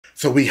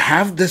So we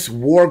have this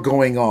war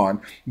going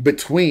on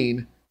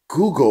between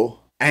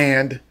Google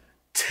and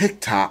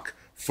TikTok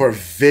for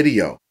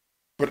video.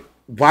 But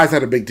why is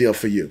that a big deal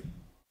for you?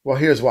 Well,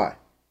 here's why.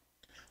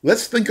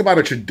 Let's think about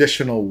a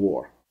traditional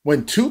war.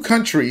 When two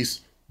countries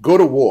go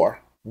to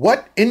war,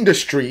 what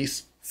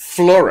industries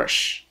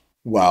flourish?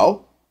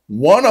 Well,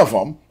 one of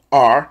them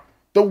are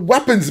the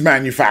weapons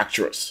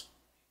manufacturers.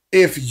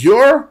 If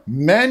you're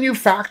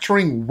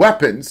manufacturing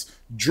weapons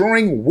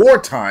during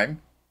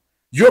wartime,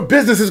 your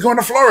business is going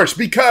to flourish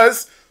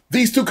because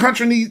these two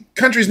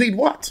countries need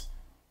what?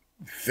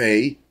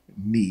 They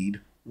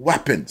need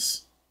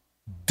weapons.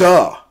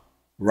 Duh,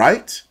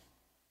 right?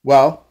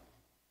 Well,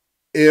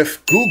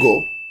 if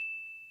Google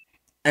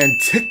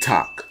and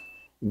TikTok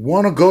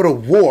want to go to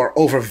war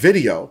over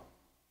video,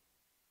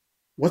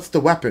 what's the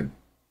weapon?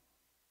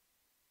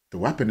 The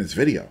weapon is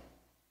video.